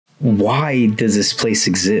Why does this place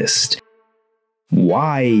exist?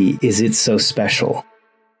 Why is it so special?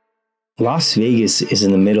 Las Vegas is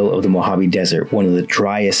in the middle of the Mojave Desert, one of the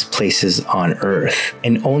driest places on Earth.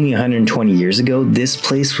 And only 120 years ago, this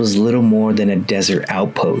place was little more than a desert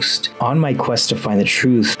outpost. On my quest to find the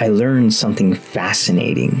truth, I learned something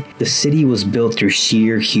fascinating. The city was built through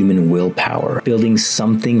sheer human willpower, building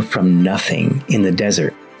something from nothing in the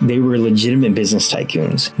desert. They were legitimate business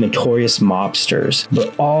tycoons, notorious mobsters,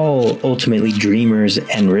 but all ultimately dreamers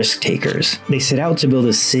and risk takers. They set out to build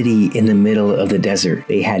a city in the middle of the desert.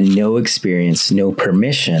 They had no experience, no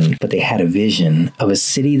permission, but they had a vision of a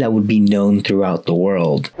city that would be known throughout the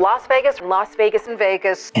world. Las Vegas, and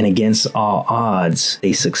Vegas. And against all odds,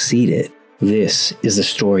 they succeeded. This is the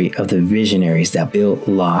story of the visionaries that built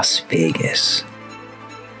Las Vegas.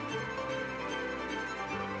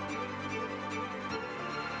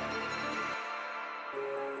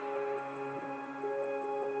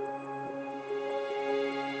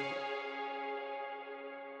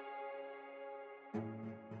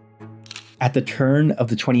 At the turn of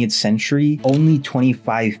the 20th century, only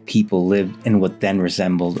 25 people lived in what then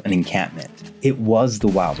resembled an encampment. It was the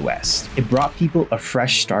Wild West. It brought people a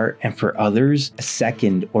fresh start, and for others, a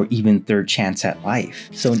second or even third chance at life.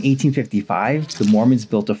 So in 1855, the Mormons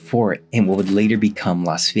built a fort in what would later become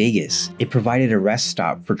Las Vegas. It provided a rest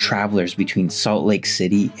stop for travelers between Salt Lake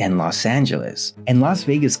City and Los Angeles. And Las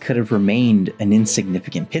Vegas could have remained an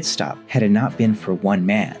insignificant pit stop had it not been for one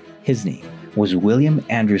man. His name was William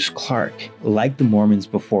Andrews Clark. Like the Mormons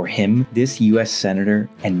before him, this US senator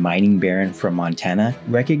and mining baron from Montana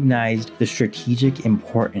recognized the strategic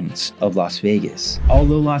importance of Las Vegas.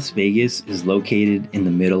 Although Las Vegas is located in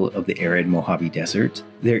the middle of the arid Mojave Desert,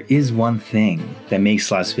 there is one thing that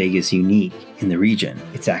makes Las Vegas unique in the region: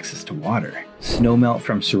 its access to water. Snowmelt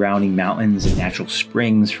from surrounding mountains and natural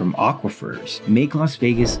springs from aquifers make Las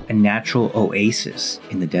Vegas a natural oasis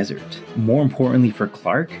in the desert. More importantly for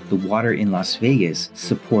Clark, the water in Las Vegas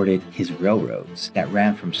supported his railroads that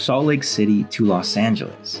ran from Salt Lake City to Los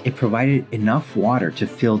Angeles. It provided enough water to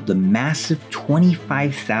fill the massive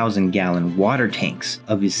 25,000-gallon water tanks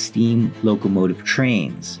of his steam locomotive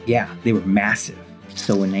trains. Yeah, they were massive.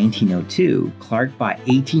 So in 1902, Clark bought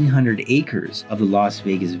 1,800 acres of the Las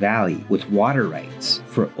Vegas Valley with water rights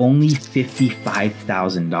for only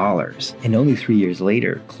 $55,000. And only 3 years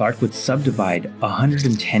later, Clark would subdivide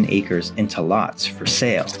 110 acres into lots for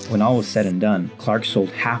sale. When all was said and done, Clark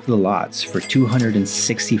sold half the lots for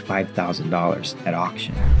 $265,000 at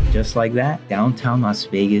auction. Just like that, downtown Las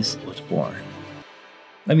Vegas was born.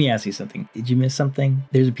 Let me ask you something. Did you miss something?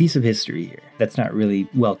 There's a piece of history here that's not really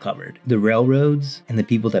well covered. The railroads and the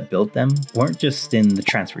people that built them weren't just in the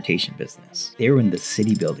transportation business. They were in the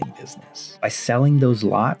city building business. By selling those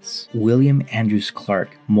lots, William Andrews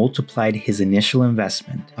Clark multiplied his initial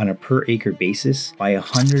investment on a per acre basis by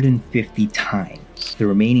 150 times. The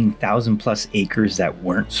remaining 1,000+ acres that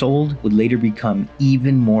weren't sold would later become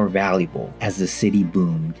even more valuable as the city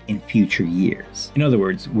boomed in future years. In other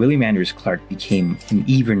words, William Andrews Clark became an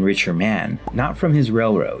even richer man, not from his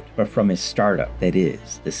railroad, but from his startup, that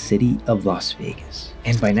is, the city of Las Vegas.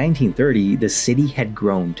 And by 1930, the city had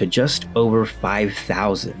grown to just over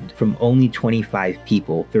 5,000 from only 25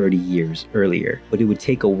 people 30 years earlier. But it would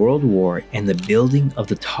take a world war and the building of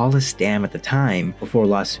the tallest dam at the time before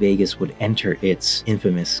Las Vegas would enter its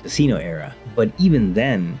infamous casino era. But even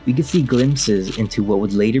then, we could see glimpses into what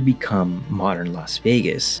would later become modern Las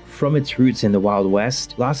Vegas. From its roots in the Wild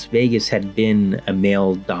West, Las Vegas had been a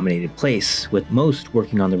male-dominated place, with most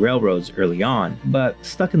working on the railroads early on. But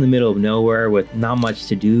stuck in the middle of nowhere with not much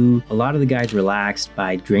to do, a lot of the guys relaxed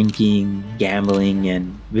by drinking, gambling,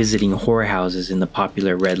 and visiting whorehouses in the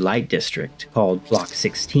popular red light district called Block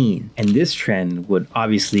 16. And this trend would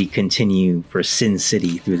obviously continue for Sin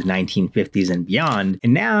City through the 1950s and beyond.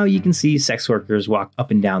 And now you can see sex workers walk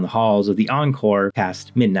up and down the halls of the Encore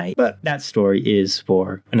past midnight. But that story is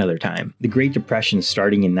for another time. The Great Depression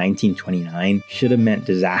starting in 1929 should have meant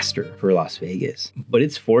disaster for Las Vegas. But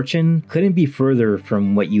its fortune couldn't be further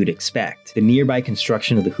from what you'd expect. The nearby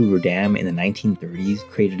construction of the Hoover Dam in the 1930s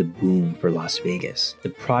created a boom for Las Vegas.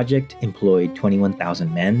 The project employed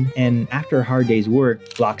 21,000 men, and after a hard day's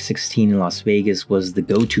work, Block 16 in Las Vegas was the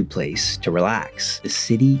go-to place to relax. The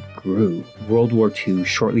city grew. World War II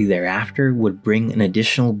shortly thereafter would bring an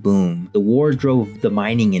additional boom. The war drove the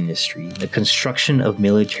mining industry, the construction of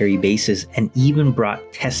military bases, and even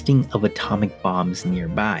brought testing of atomic bombs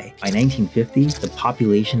nearby. By 1950, the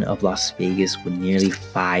population of Las Vegas would nearly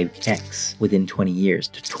 5x within 20 years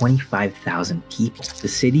to 25,000 people. The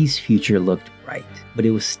city's future looked bright, but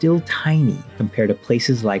it was still tiny compared to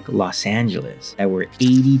places like Los Angeles that were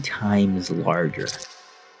 80 times larger.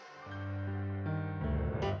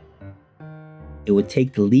 It would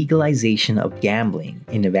take the legalization of gambling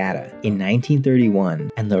in Nevada in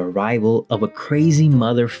 1931 and the arrival of a crazy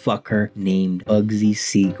motherfucker named Bugsy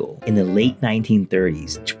Siegel in the late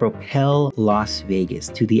 1930s to propel Las Vegas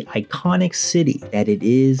to the iconic city that it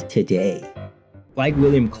is today. Like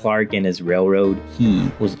William Clark and his railroad,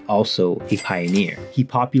 he was also a pioneer. He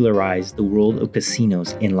popularized the world of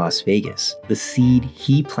casinos in Las Vegas. The seed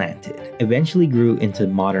he planted eventually grew into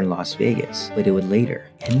modern Las Vegas, but it would later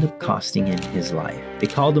end up costing him his life. They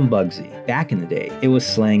called him Bugsy. Back in the day, it was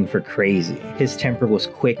slang for crazy. His temper was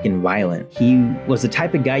quick and violent. He was the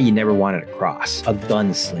type of guy you never wanted to cross, a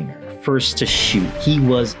gunslinger. First to shoot. He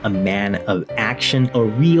was a man of action, a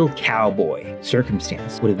real cowboy.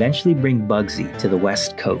 Circumstance would eventually bring Bugsy to the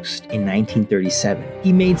West Coast in 1937.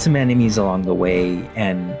 He made some enemies along the way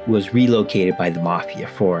and was relocated by the mafia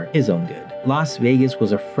for his own good. Las Vegas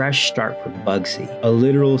was a fresh start for Bugsy, a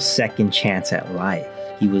literal second chance at life.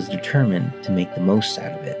 He was determined to make the most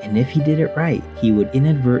out of it, and if he did it right, he would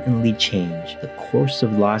inadvertently change the course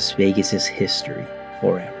of Las Vegas's history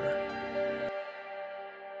forever.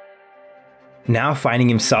 Now finding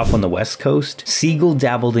himself on the West Coast, Siegel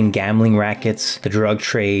dabbled in gambling rackets, the drug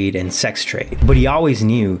trade, and sex trade. But he always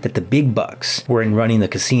knew that the big bucks were in running the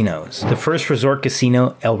casinos. The first resort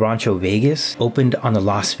casino, El Rancho Vegas, opened on the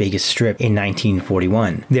Las Vegas Strip in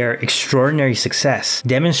 1941. Their extraordinary success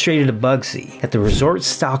demonstrated to Bugsy that the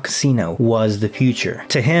resort-style casino was the future.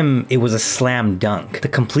 To him, it was a slam dunk. The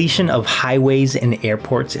completion of highways and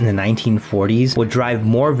airports in the 1940s would drive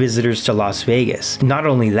more visitors to Las Vegas. Not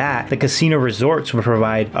only that, the casino resorts would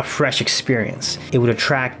provide a fresh experience. It would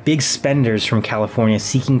attract big spenders from California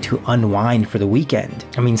seeking to unwind for the weekend.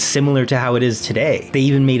 I mean, similar to how it is today. They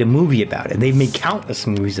even made a movie about it. They've made countless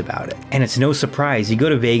movies about it. And it's no surprise, you go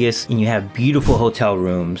to Vegas and you have beautiful hotel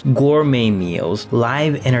rooms, gourmet meals,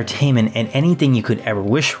 live entertainment, and anything you could ever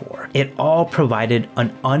wish for. It all provided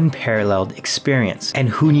an unparalleled experience. And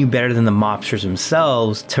who knew better than the mobsters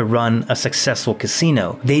themselves to run a successful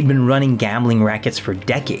casino? They'd been running gambling rackets for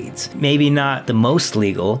decades. Maybe not the most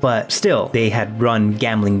legal, but still, they had run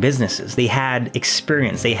gambling businesses. They had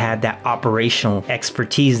experience. They had that operational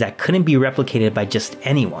expertise that couldn't be replicated by just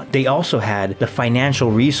anyone. They also had the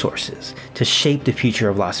financial resources to shape the future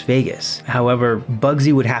of Las Vegas. However,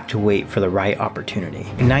 Bugsy would have to wait for the right opportunity.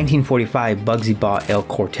 In 1945, Bugsy bought El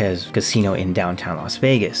Cortez Casino in downtown Las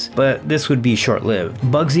Vegas, but this would be short-lived.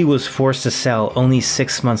 Bugsy was forced to sell only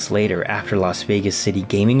 6 months later after Las Vegas city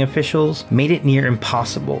gaming officials made it near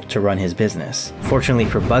impossible to run his business. Fortunately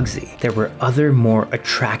for Bugsy, there were other more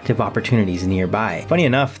attractive opportunities nearby. Funny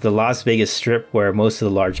enough, the Las Vegas Strip, where most of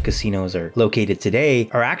the large casinos are located today,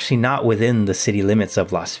 are actually not within the city limits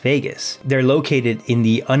of Las Vegas. They're located in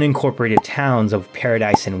the unincorporated towns of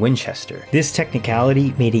Paradise and Winchester. This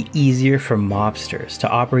technicality made it easier for mobsters to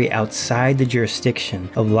operate outside the jurisdiction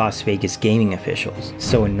of Las Vegas gaming officials.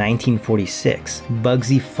 So in 1946,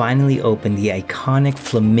 Bugsy finally opened the iconic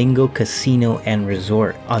Flamingo Casino and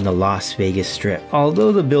Resort on the Las Vegas Strip.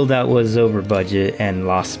 Although the build-out was over budget and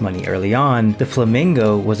lost money early on, the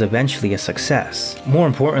Flamingo was eventually a success. More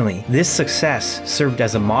importantly, this success served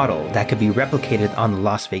as a model that could be replicated on the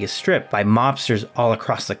Las Vegas Strip by mobsters all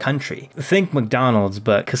across the country. Think McDonald's,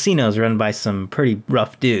 but casinos run by some pretty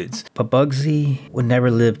rough dudes. But Bugsy would never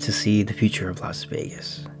live to see the future of Las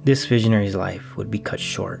Vegas. This visionary's life would be cut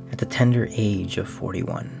short at the tender age of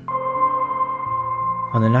 41.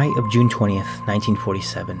 On the night of June 20th,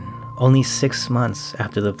 1947, only 6 months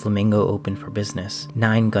after the Flamingo opened for business,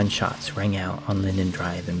 9 gunshots rang out on Linden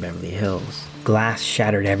Drive in Beverly Hills. Glass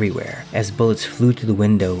shattered everywhere as bullets flew through the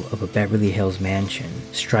window of a Beverly Hills mansion,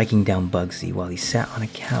 striking down Bugsy while he sat on a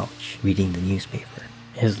couch reading the newspaper.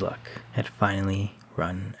 His luck had finally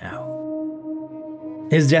run out.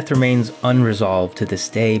 His death remains unresolved to this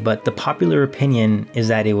day, but the popular opinion is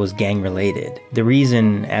that it was gang-related. The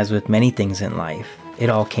reason, as with many things in life, it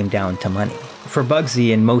all came down to money. For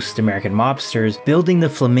Bugsy and most American mobsters, building the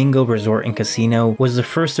Flamingo Resort and Casino was the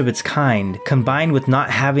first of its kind. Combined with not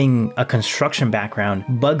having a construction background,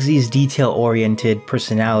 Bugsy's detail-oriented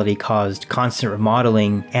personality caused constant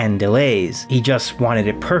remodeling and delays. He just wanted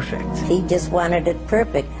it perfect. He just wanted it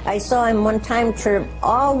perfect. I saw him one time trim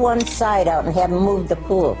all one side out and have him move the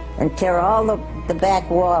pool and tear all the back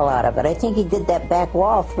wall out of it. I think he did that back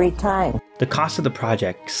wall 3 times. The cost of the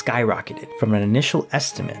project skyrocketed from an initial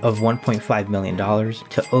estimate of $1.5 million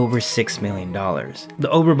to over $6 million. The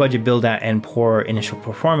over-budget build-out and poor initial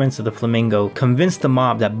performance of the Flamingo convinced the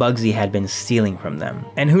mob that Bugsy had been stealing from them.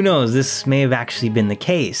 And who knows, this may have actually been the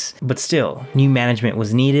case, but still, new management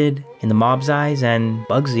was needed in the mob's eyes, and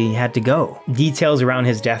Bugsy had to go. Details around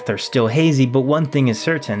his death are still hazy, but one thing is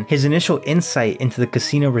certain: his initial insight into the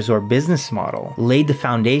casino resort business model laid the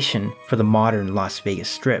foundation for the modern Las Vegas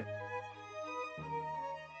Strip.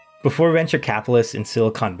 Before venture capitalists in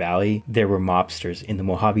Silicon Valley, there were mobsters in the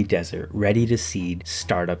Mojave Desert ready to seed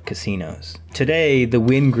startup casinos. Today, the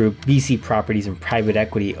Wynn Group, VC Properties, and private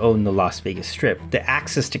equity own the Las Vegas Strip. The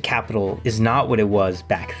access to capital is not what it was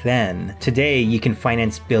back then. Today, you can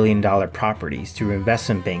finance billion-dollar properties through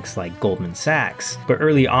investment banks like Goldman Sachs. But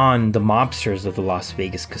early on, the mobsters of the Las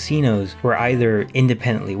Vegas casinos were either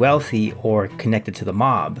independently wealthy or connected to the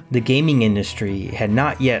mob. The gaming industry had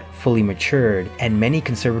not yet fully matured, and many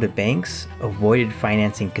conservative banks avoided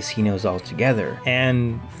financing casinos altogether.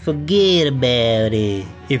 And forget about it.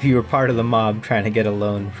 If you were part of the mob trying to get a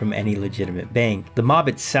loan from any legitimate bank, the mob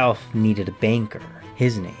itself needed a banker.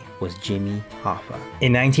 His name was Jimmy Hoffa.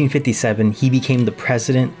 In 1957, he became the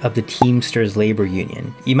president of the Teamsters Labor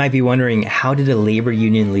Union. You might be wondering, how did a labor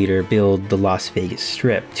union leader build the Las Vegas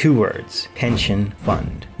Strip? 2 words: pension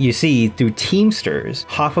fund. You see, through Teamsters,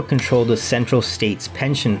 Hoffa controlled the Central States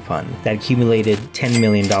Pension Fund that accumulated $10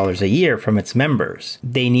 million a year from its members.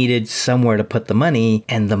 They needed somewhere to put the money,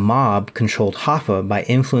 and the mob controlled Hoffa by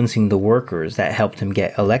influencing the workers that helped him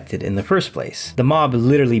get elected in the first place. The mob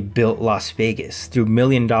literally built Las Vegas through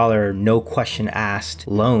million-dollar, no-question-asked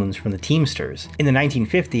loans from the Teamsters. In the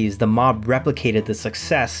 1950s, the mob replicated the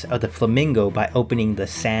success of the Flamingo by opening the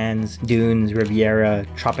Sands, Dunes, Riviera,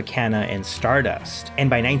 Tropicana, and Stardust. And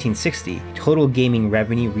by 1960, total gaming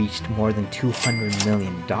revenue reached more than $200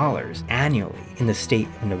 million annually in the state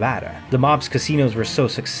of Nevada. The mob's casinos were so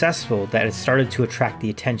successful that it started to attract the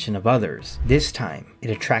attention of others. This time, it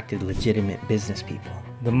attracted legitimate business people.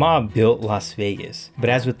 The mob built Las Vegas, but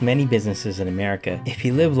as with many businesses in America, if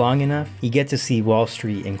you live long enough, you get to see Wall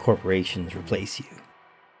Street and corporations replace you.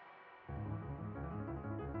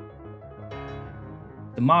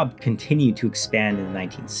 The mob continued to expand in the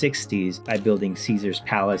 1960s by building Caesar's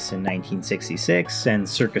Palace in 1966 and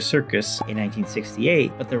Circus Circus in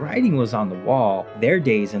 1968, but the writing was on the wall. Their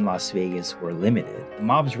days in Las Vegas were limited. The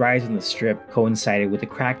mob's rise on the Strip coincided with the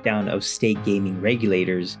crackdown of state gaming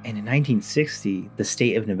regulators, and in 1960, the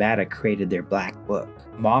state of Nevada created their Black Book.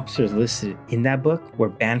 Mobsters listed in that book were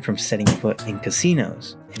banned from setting foot in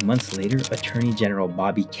casinos. And months later, Attorney General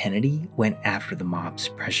Bobby Kennedy went after the mob's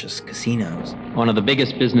precious casinos. One of the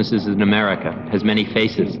biggest businesses in America has many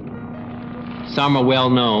faces. Some are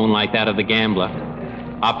well known, like that of the gambler,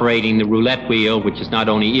 operating the roulette wheel, which is not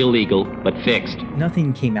only illegal, but fixed.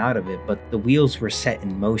 Nothing came out of it, but the wheels were set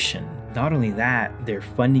in motion. Not only that, their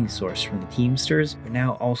funding source from the Teamsters were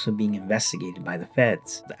now also being investigated by the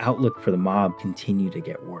feds. The outlook for the mob continued to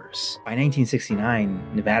get worse. By 1969,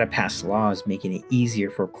 Nevada passed laws making it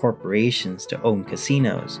easier for corporations to own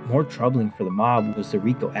casinos. More troubling for the mob was the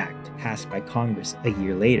RICO Act, passed by Congress a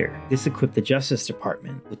year later. This equipped the Justice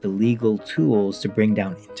Department with the legal tools to bring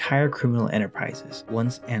down entire criminal enterprises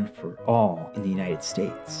once and for all in the United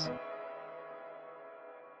States.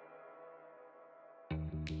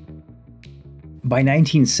 By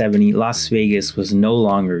 1970, Las Vegas was no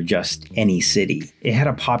longer just any city. It had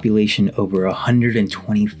a population over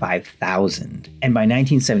 125,000. And by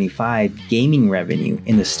 1975, gaming revenue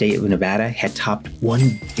in the state of Nevada had topped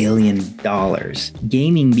 $1 billion.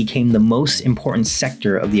 Gaming became the most important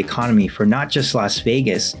sector of the economy for not just Las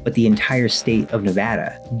Vegas, but the entire state of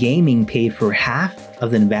Nevada. Gaming paid for half of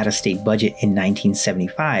the Nevada state budget in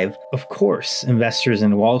 1975. Of course, investors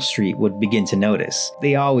in Wall Street would begin to notice.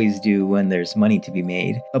 They always do when there's money to be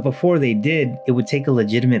made. But before they did, it would take a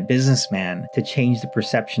legitimate businessman to change the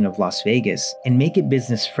perception of Las Vegas and make it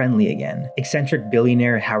business friendly again. Eccentric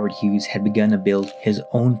billionaire Howard Hughes had begun to build his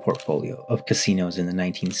own portfolio of casinos in the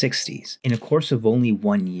 1960s. In a course of only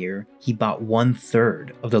 1 year, he bought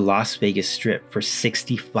 1/3 of the Las Vegas Strip for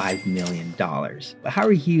 $65 million. But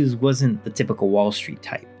Howard Hughes wasn't the typical Wall Street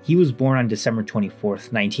type. He was born on December 24,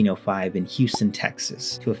 1905 in Houston,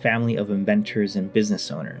 Texas, to a family of inventors and business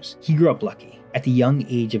owners. He grew up lucky. At the young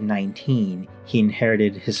age of 19, he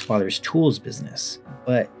inherited his father's tools business.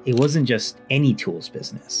 But it wasn't just any tools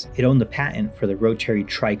business. It owned the patent for the rotary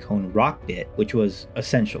tricone rock bit, which was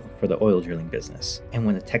essential for the oil drilling business. And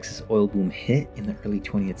when the Texas oil boom hit in the early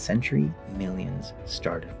 20th century, millions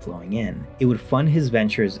started flowing in. It would fund his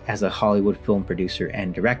ventures as a Hollywood film producer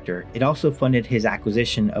and director. It also funded his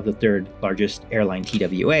acquisition of the third largest airline,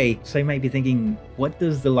 TWA. So you might be thinking, what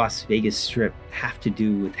does the Las Vegas Strip have to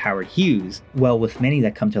do with Howard Hughes? Well, with many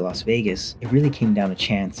that come to Las Vegas, it really came down to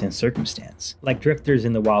chance and circumstance. Like drifters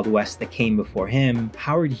in the Wild West that came before him,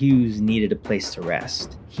 Howard Hughes needed a place to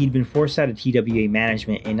rest. He'd been forced out of TWA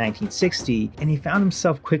management in 1960, and he found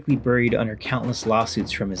himself quickly buried under countless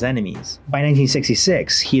lawsuits from his enemies. By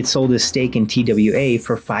 1966, he had sold his stake in TWA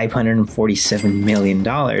for $547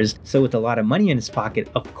 million, so with a lot of money in his pocket,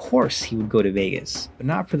 of course he would go to Vegas. But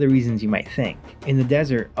not for the reasons you might think. In the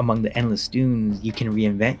desert, among the endless dunes, you can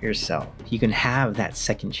reinvent yourself. You can have that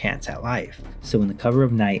second chance at life. So in the cover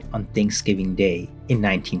of night on Thanksgiving Day in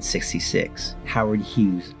 1966, Howard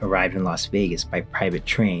Hughes arrived in Las Vegas by private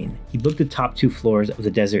train. He booked the top 2 floors of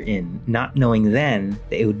the Desert Inn, not knowing then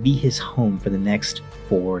that it would be his home for the next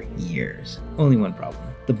 4 years. Only one problem.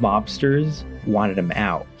 The mobsters wanted him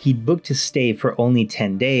out. He'd booked his stay for only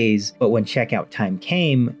 10 days, but when checkout time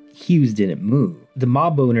came, Hughes didn't move. The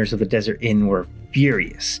mob owners of the Desert Inn were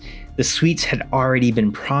furious. The suites had already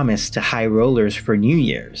been promised to high rollers for New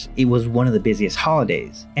Year's. It was one of the busiest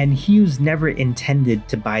holidays. And Hughes never intended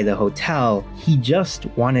to buy the hotel, he just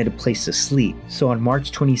wanted a place to sleep. So on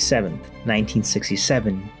March 27th,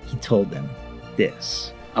 1967, he told them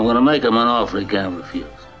this. I'm gonna make him an offer he can't refuse.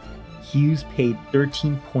 Hughes paid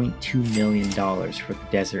 $13.2 million for the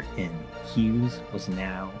Desert Inn. Hughes was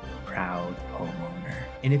now a proud homeowner.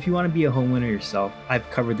 And if you want to be a homeowner yourself, I've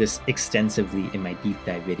covered this extensively in my deep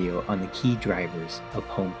dive video on the key drivers of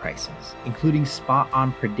home prices, including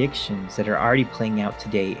spot-on predictions that are already playing out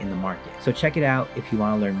today in the market. So check it out if you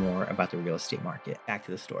want to learn more about the real estate market. Back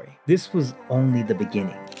to the story. This was only the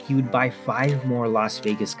beginning. He would buy 5 more Las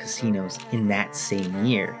Vegas casinos in that same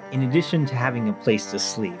year, in addition to having a place to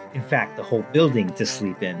sleep. In fact, the whole building to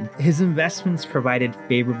sleep in. His investments provided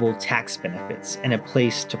favorable tax benefits and a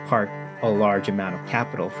place to park a large amount of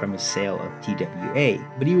capital from his sale of TWA,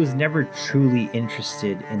 but he was never truly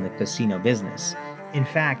interested in the casino business. In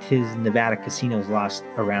fact, his Nevada casinos lost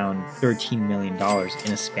around $13 million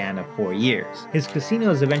in a span of 4 years. His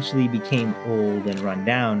casinos eventually became old and run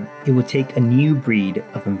down. It would take a new breed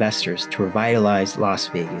of investors to revitalize Las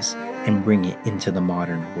Vegas and bring it into the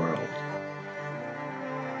modern world.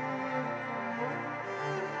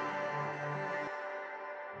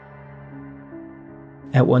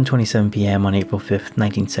 At 1:27 p.m. on April 5th,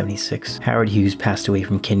 1976, Howard Hughes passed away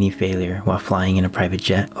from kidney failure while flying in a private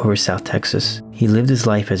jet over South Texas. He lived his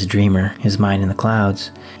life as a dreamer, his mind in the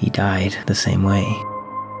clouds. He died the same way.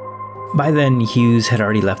 By then, Hughes had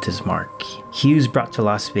already left his mark. Hughes brought to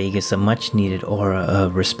Las Vegas a much-needed aura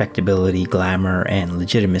of respectability, glamour, and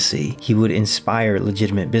legitimacy. He would inspire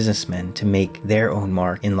legitimate businessmen to make their own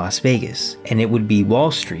mark in Las Vegas. And it would be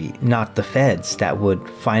Wall Street, not the feds, that would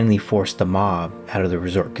finally force the mob out of the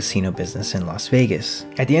resort casino business in Las Vegas.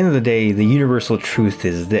 At the end of the day, the universal truth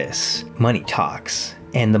is this: money talks.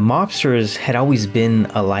 And the mobsters had always been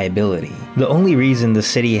a liability. The only reason the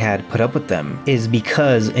city had put up with them is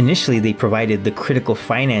because initially they provided the critical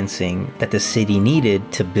financing that the city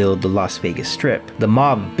needed to build the Las Vegas Strip. The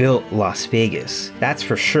mob built Las Vegas, that's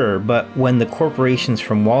for sure, but when the corporations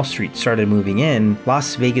from Wall Street started moving in,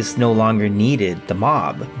 Las Vegas no longer needed the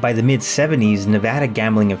mob. By the mid-70s, Nevada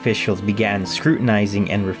gambling officials began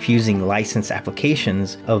scrutinizing and refusing license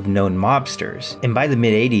applications of known mobsters. And by the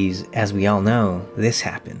mid-80s, as we all know, this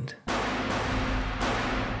happened.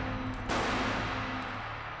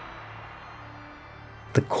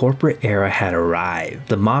 The corporate era had arrived.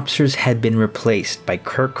 The mobsters had been replaced by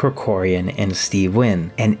Kirk Kerkorian and Steve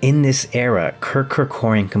Wynn, and in this era, Kirk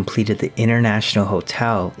Kerkorian completed the International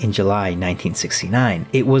Hotel in July 1969.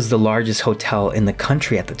 It was the largest hotel in the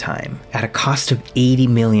country at the time. At a cost of $80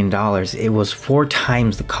 million, it was 4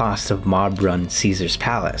 times the cost of mob-run Caesar's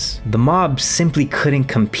Palace. The mob simply couldn't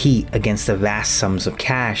compete against the vast sums of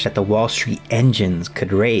cash that the Wall Street engines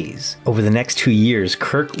could raise. Over the next 2 years,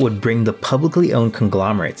 Kirk would bring the publicly owned conglomerates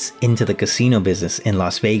into the casino business in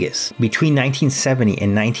Las Vegas. Between 1970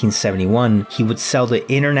 and 1971, he would sell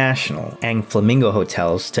the International and Flamingo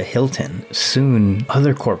hotels to Hilton. Soon,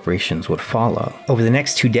 other corporations would follow. Over the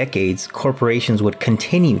next 2 decades, corporations would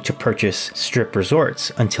continue to purchase strip resorts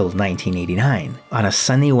until 1989. On a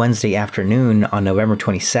sunny Wednesday afternoon on November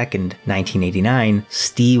 22nd, 1989,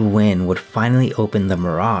 Steve Wynn would finally open the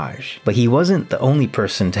Mirage. But he wasn't the only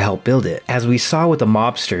person to help build it. As we saw with the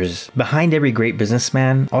mobsters, behind every great businessman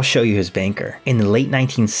businessman? I'll show you his banker. In the late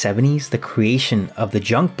 1970s, the creation of the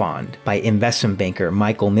junk bond by investment banker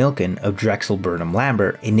Michael Milken of Drexel Burnham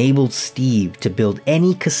Lambert enabled Steve to build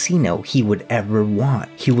any casino he would ever want.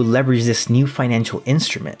 He would leverage this new financial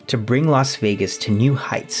instrument to bring Las Vegas to new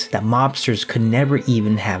heights that mobsters could never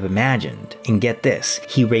even have imagined. And get this,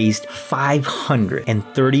 he raised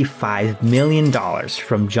 $535 million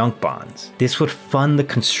from junk bonds. This would fund the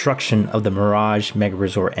construction of the Mirage Mega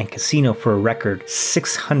Resort and Casino for a record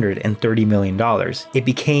 $630 million. It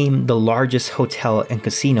became the largest hotel and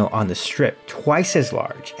casino on the Strip, twice as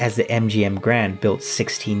large as the MGM Grand built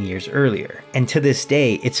 16 years earlier. And to this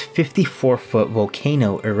day, its 54-foot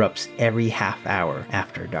volcano erupts every half hour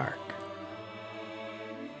after dark.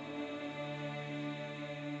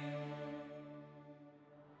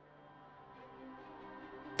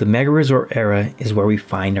 The mega resort era is where we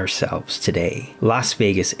find ourselves today. Las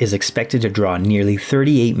Vegas is expected to draw nearly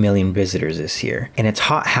 38 million visitors this year, and its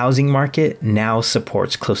hot housing market now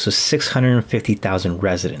supports close to 650,000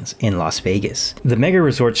 residents in Las Vegas. The mega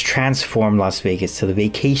resorts transformed Las Vegas to the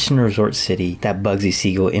vacation resort city that Bugsy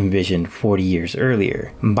Siegel envisioned 40 years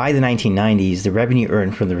earlier. By the 1990s, the revenue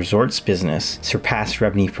earned from the resorts business surpassed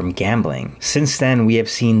revenue from gambling. Since then, we have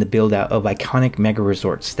seen the build out of iconic mega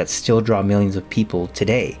resorts that still draw millions of people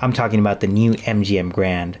today. I'm talking about the new MGM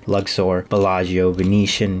Grand, Luxor, Bellagio,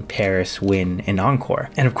 Venetian, Paris, Wynn, and Encore.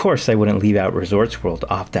 And of course, I wouldn't leave out Resorts World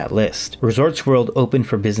off that list. Resorts World opened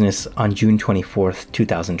for business on June 24th,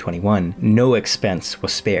 2021. No expense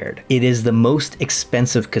was spared. It is the most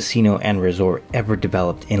expensive casino and resort ever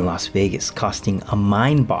developed in Las Vegas, costing a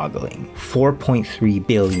mind-boggling $4.3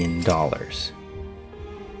 billion.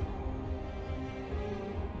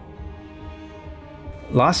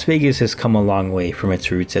 Las Vegas has come a long way from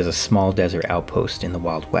its roots as a small desert outpost in the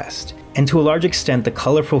Wild West. And to a large extent, the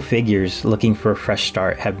colorful figures looking for a fresh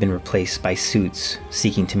start have been replaced by suits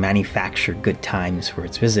seeking to manufacture good times for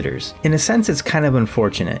its visitors. In a sense, it's kind of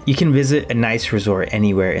unfortunate. You can visit a nice resort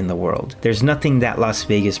anywhere in the world. There's nothing that Las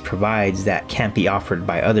Vegas provides that can't be offered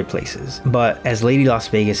by other places. But as Lady Las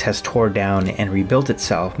Vegas has torn down and rebuilt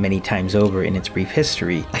itself many times over in its brief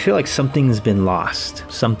history, I feel like something's been lost.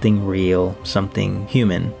 Something real, something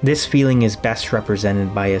human. This feeling is best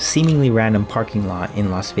represented by a seemingly random parking lot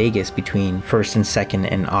in Las Vegas between 1st and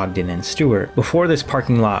 2nd and Ogden and Stewart. Before this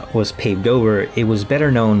parking lot was paved over, it was better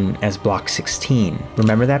known as Block 16.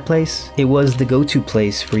 Remember that place? It was the go-to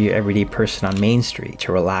place for your everyday person on Main Street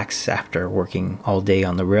to relax after working all day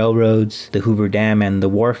on the railroads, the Hoover Dam, and the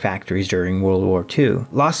war factories during World War II.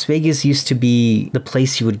 Las Vegas used to be the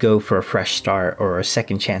place you would go for a fresh start or a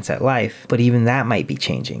second chance at life, but even that might be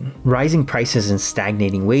changing. Rising prices and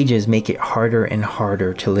stagnating wages make it harder and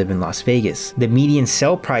harder to live in Las Vegas. The median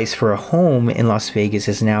sale price for a home in Las Vegas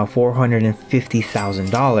is now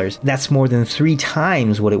 $450,000. That's more than 3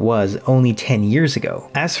 times what it was only 10 years ago.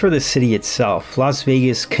 As for the city itself, Las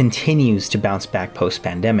Vegas continues to bounce back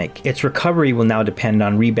post-pandemic. Its recovery will now depend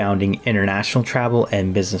on rebounding international travel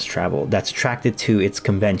and business travel that's attracted to its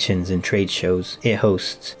conventions and trade shows it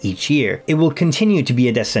hosts each year. It will continue to be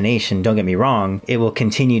a destination, don't get me wrong. It will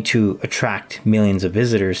continue to attract millions of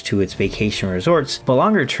visitors to its vacation resorts, but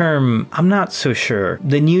longer term, I'm not so sure.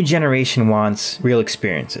 The new generation wants real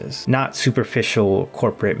experiences, not superficial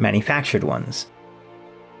corporate manufactured ones.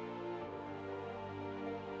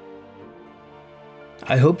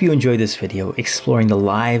 I hope you enjoyed this video exploring the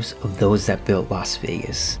lives of those that built Las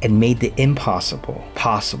Vegas and made the impossible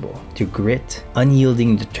possible through grit,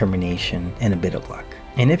 unyielding determination, and a bit of luck.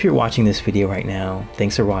 And if you're watching this video right now,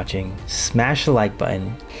 thanks for watching. Smash the like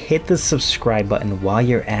button, hit the subscribe button while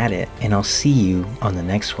you're at it, and I'll see you on the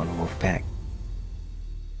next one, Wolfpack.